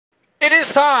It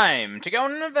is time to go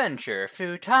on an adventure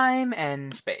through time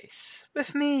and space.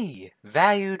 With me,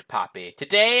 Valued Poppy.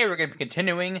 Today we're going to be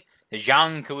continuing the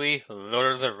Zhong Kui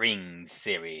Lord of the Rings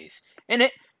series. In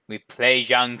it, we play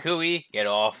Zhong Kui, get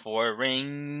all 4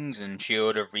 rings and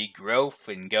Shield of Regrowth,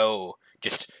 and go.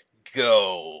 Just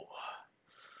go.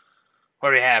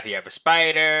 What do we have here? We have a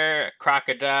spider, a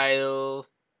crocodile,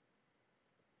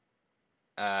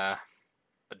 a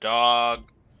dog,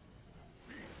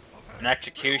 an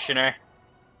executioner.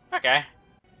 Okay.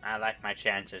 I like my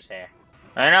chances here.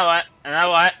 You know what?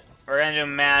 We're gonna do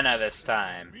mana this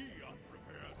time.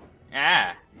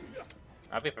 Yeah.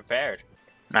 I'll be prepared.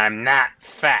 I'm not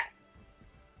fat.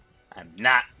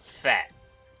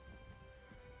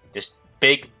 Just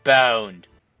big boned.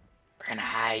 We're gonna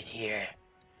hide here.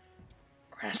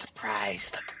 We're gonna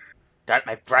surprise them. Got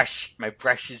my brush. My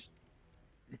brush is...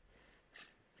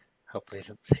 Hopefully they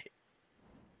don't see it.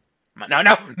 No,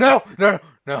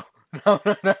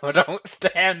 don't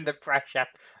stand the brush up.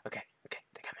 Okay, they're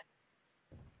coming.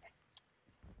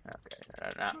 Okay,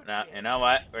 no, you know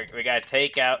what? We gotta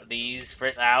take out these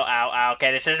first. Ow.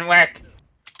 Okay, this doesn't work.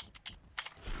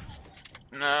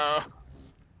 No.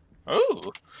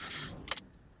 Ooh.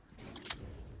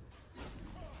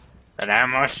 That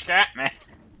almost got me.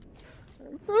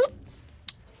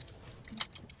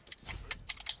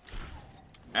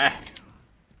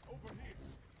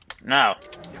 No.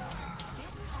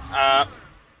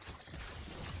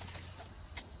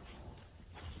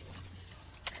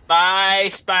 Bye,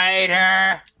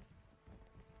 spider!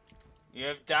 You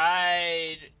have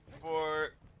died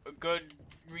for a good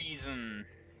reason,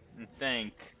 I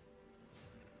think.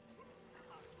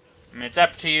 I mean, it's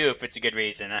up to you if it's a good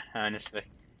reason, honestly.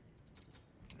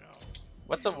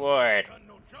 What's a ward?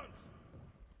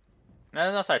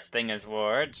 There's no such thing as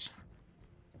wards.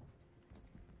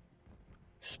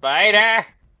 Spider!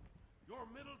 Your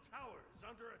middle tower is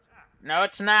under attack. No,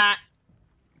 it's not.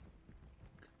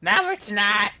 No, it's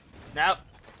not. Nope.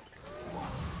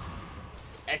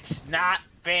 It's not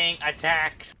being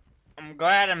attacked. I'm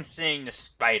glad I'm seeing the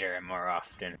spider more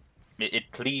often.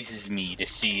 It pleases me to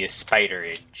see a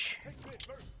spiderage.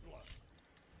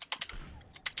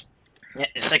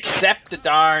 Yes, accept the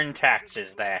darn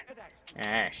taxes there.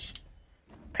 Yes.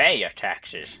 Pay your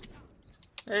taxes.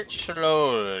 It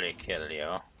slowly kill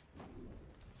you.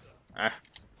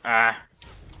 Yes.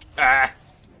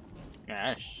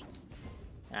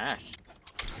 Yes.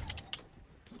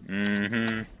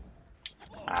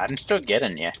 I'm still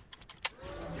getting you.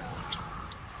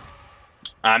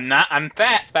 I'm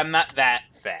fat, but I'm not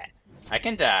that fat. I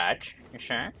can dodge. You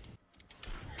sure?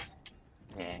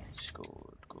 Yes, good.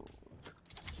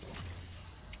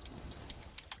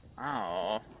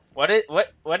 Oh. What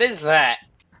is that?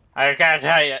 I gotta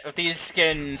tell you, with these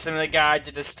skins, some of the guys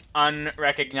are just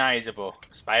unrecognizable.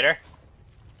 Spider?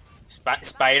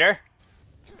 Spider?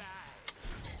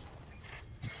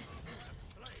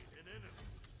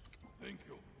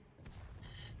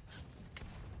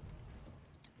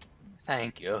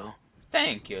 Thank you,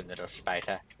 little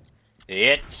spider.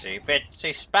 Itsy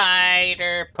bitsy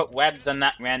spider, put webs on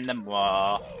that random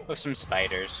wall with some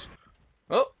spiders.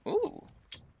 Oh, ooh.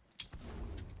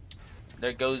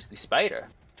 There goes the spider.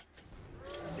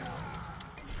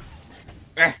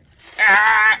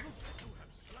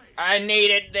 I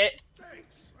needed it.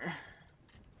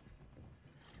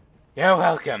 You're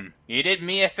welcome. You did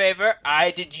me a favor,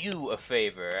 I did you a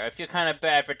favor. I feel kind of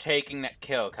bad for taking that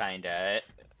kill, kinda.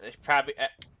 It's probably,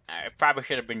 it probably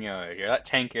should have been yours. You're a lot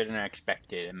tankier than I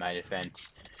expected, in my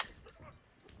defense.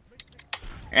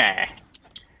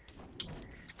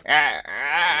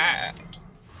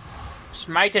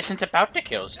 Smite isn't about the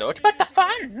kills, though. It's about the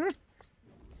fun.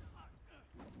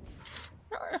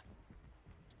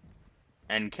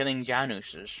 And killing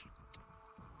Januses.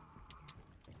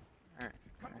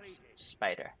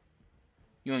 Spider.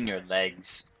 You and your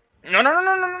legs. No,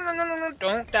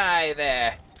 don't die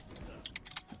there.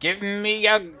 Give me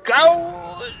your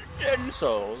golden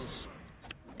souls.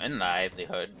 And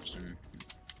livelihoods and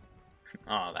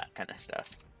all that kind of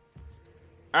stuff.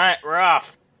 Alright, we're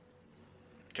off.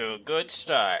 To a good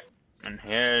start. And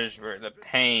here's where the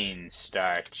pain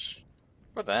starts.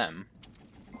 For them.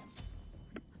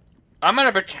 I'm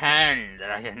gonna pretend that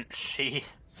I didn't see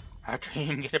our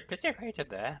team get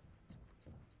obliterated there.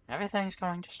 Everything's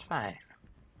going just fine.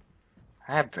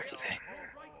 Everything.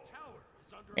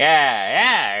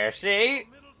 Yeah, you see?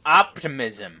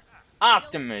 Optimism.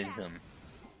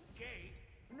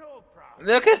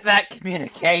 Look at that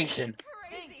communication.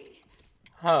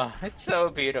 Oh, it's so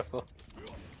beautiful.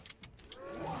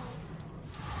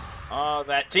 All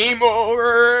that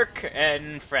teamwork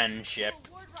and friendship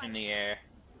in the air.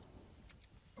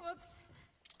 Whoops.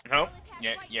 Oh,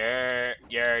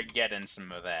 you're getting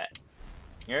some of that.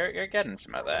 You're getting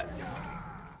some of that.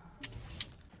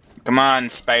 Come on,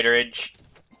 Spiderage.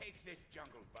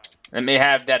 Let me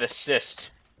have that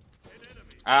assist.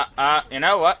 You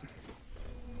know what?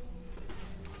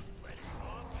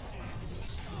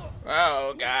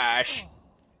 Oh gosh.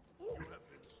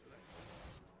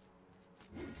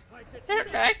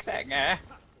 Don't like that guy.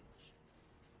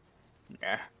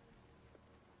 Yeah.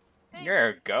 You're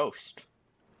a ghost.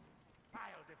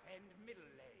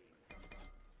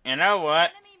 You know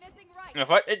what? If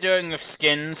what they're doing with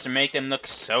skins to make them look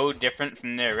so different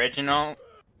from the original,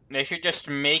 they should just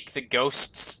make the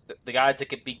ghosts, the guys that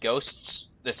could be ghosts,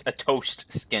 this a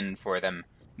toast skin for them.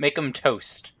 Make them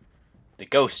toast. The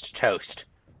ghost toast.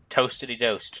 Toastity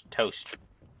toast. Toast.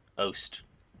 Oast.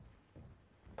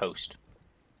 Post.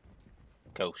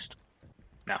 Ghost.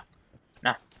 No.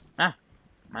 No. No.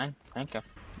 Mine. Thank you.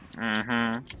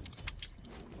 Mm-hmm.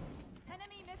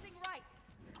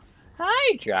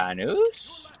 Hi,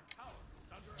 Janus.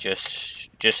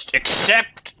 Just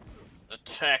accept the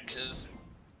taxes.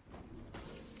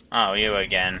 Oh, you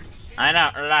again. I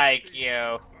don't like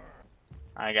you.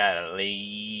 I gotta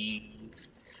leave.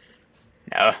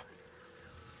 No.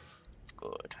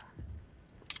 Good.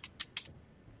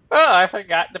 Oh, I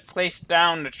forgot to place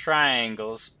down the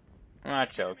triangles.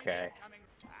 That's okay.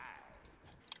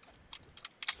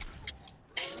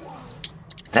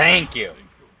 Thank you.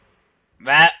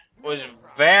 That was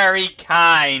very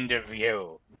kind of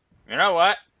you. You know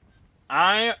what?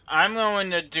 I'm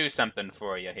going to do something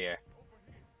for you here.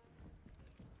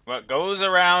 What goes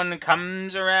around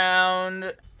comes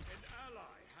around.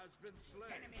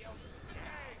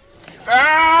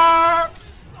 Ah!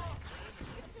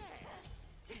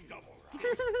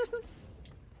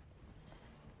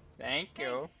 Thank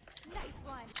you.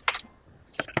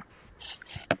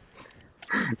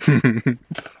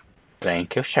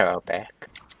 Thank you, Showback.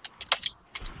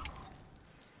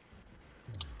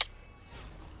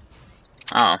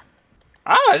 Oh.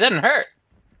 Oh, it didn't hurt.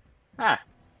 Ah.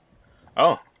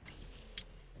 Oh.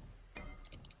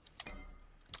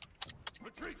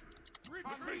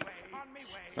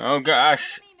 Oh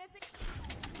gosh.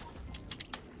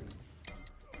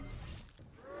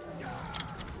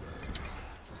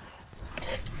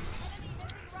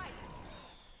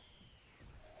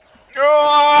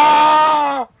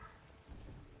 Oh!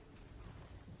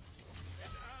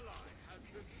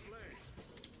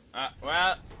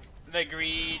 Well, the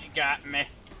greed got me.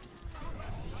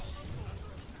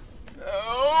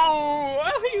 Oh,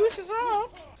 I'll use his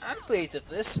ult. I'm pleased with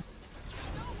this.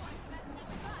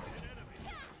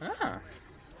 Oh.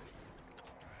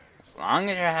 As long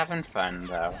as you're having fun,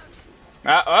 though.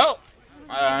 That's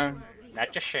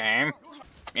a shame.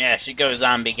 Yes, you go,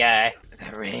 zombie guy.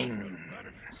 The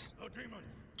rings.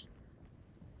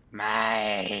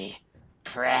 My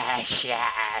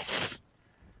precious.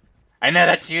 I know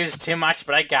that's used too much,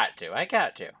 but I got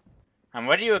to. And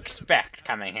what do you expect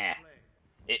coming here?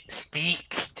 It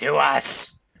speaks to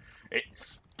us. It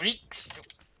speaks to...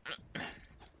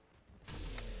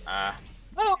 Oh,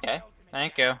 okay.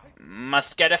 Thank you.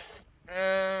 Must get a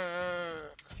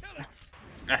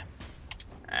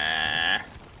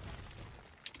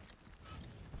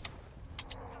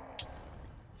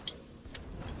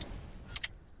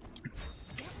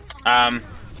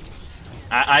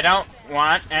I don't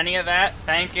want any of that.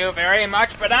 Thank you very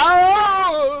much, but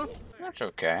oh! That's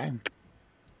okay.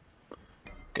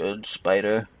 Good,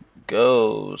 Spider.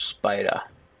 Go, Spider.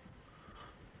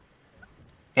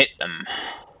 Hit them.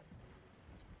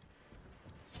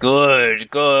 Good,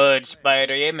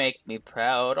 Spider. You make me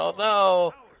proud.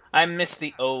 Although, I miss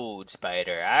the old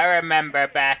Spider. I remember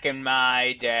back in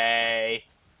my day.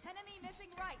 Enemy missing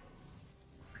right.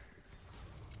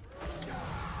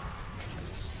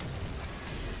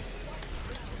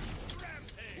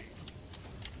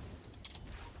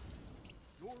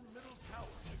 Your middle tower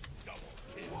is double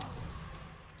kill.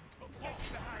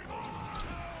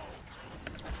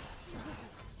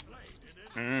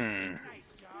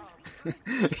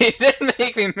 He did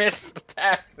make me miss the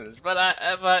taxes, but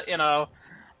you know,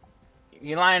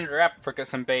 you lined her up for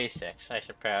some basics, I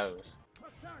suppose.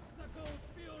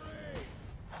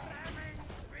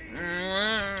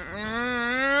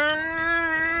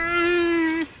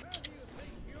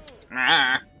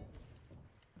 I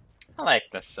like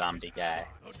the zombie guy.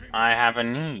 I have a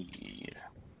need.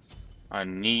 A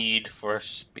need for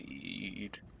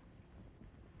speed.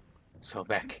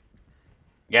 Sobek.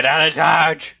 Get out of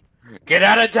Dodge! Get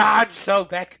out of Dodge,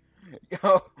 Sobek!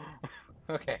 Go!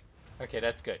 Okay,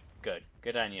 that's good. Good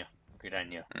on you. Good on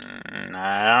you.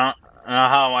 I don't know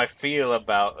how I feel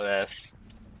about this.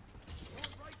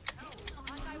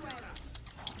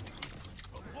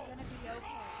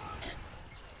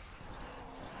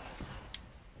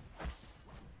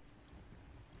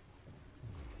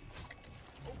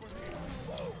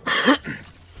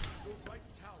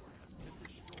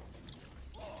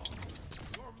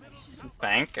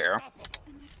 Thank you.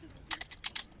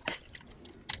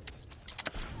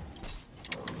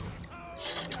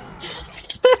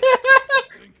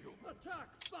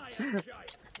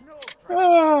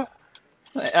 Oh,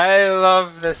 I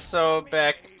love this so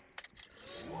back.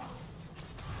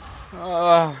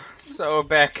 Oh, so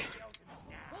back.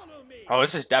 Oh,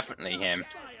 this is definitely him.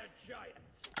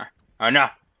 Oh no!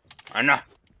 Oh no!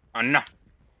 Oh no!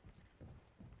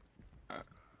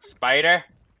 Spider?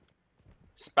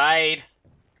 Spide?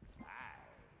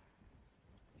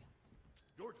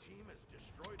 Your team has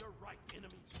destroyed a right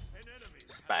enemy. An enemy.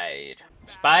 Spide.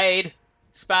 Spide!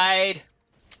 Spide!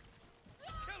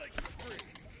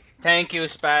 Thank you,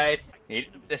 Spide.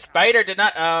 The spider did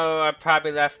not. Oh, I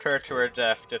probably left her to her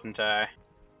death, didn't I?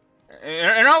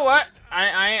 You know what?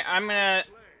 I'm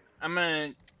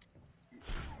gonna.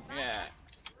 Yeah.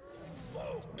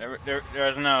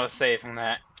 There's no saving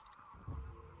that.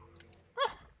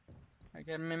 Oh, I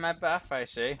get me my buff, I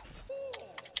see.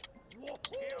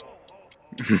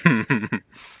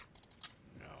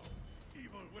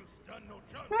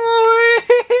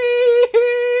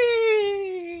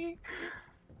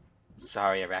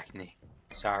 Sorry, Arachne.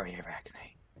 Sorry,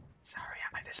 Arachne. Sorry,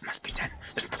 this must be done.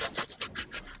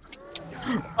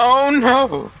 Oh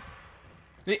no!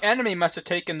 The enemy must have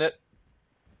taken the...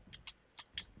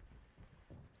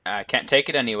 I can't take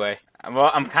it anyway.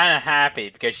 Well, I'm kind of happy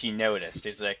because she noticed.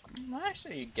 She's like, why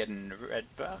are you getting the red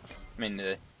buff? I mean,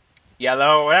 the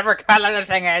yellow, whatever color the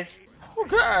thing is. Oh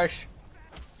gosh.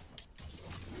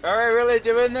 Are we really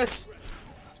doing this?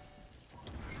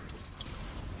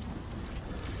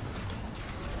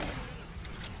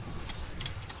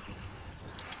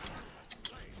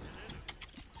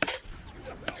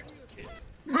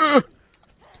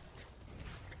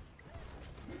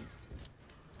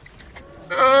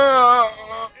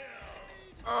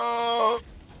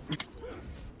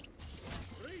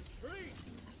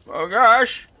 Oh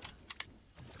gosh!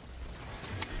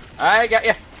 I got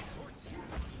you.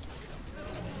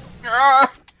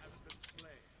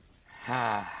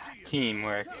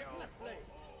 Teamwork.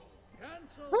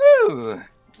 Woo!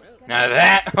 Now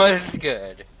that was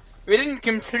good. We didn't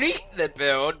complete the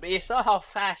build, but you saw how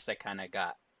fast I kind of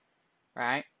got,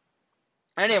 right?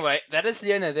 Anyway, that is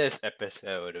the end of this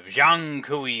episode of Zhong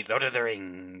Kui, Lord of the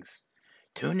Rings.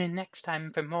 Tune in next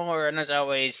time for more, and as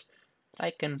always,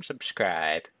 like and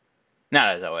subscribe.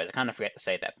 Not as always, I kind of forget to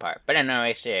say that part. But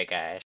anyway, see you guys.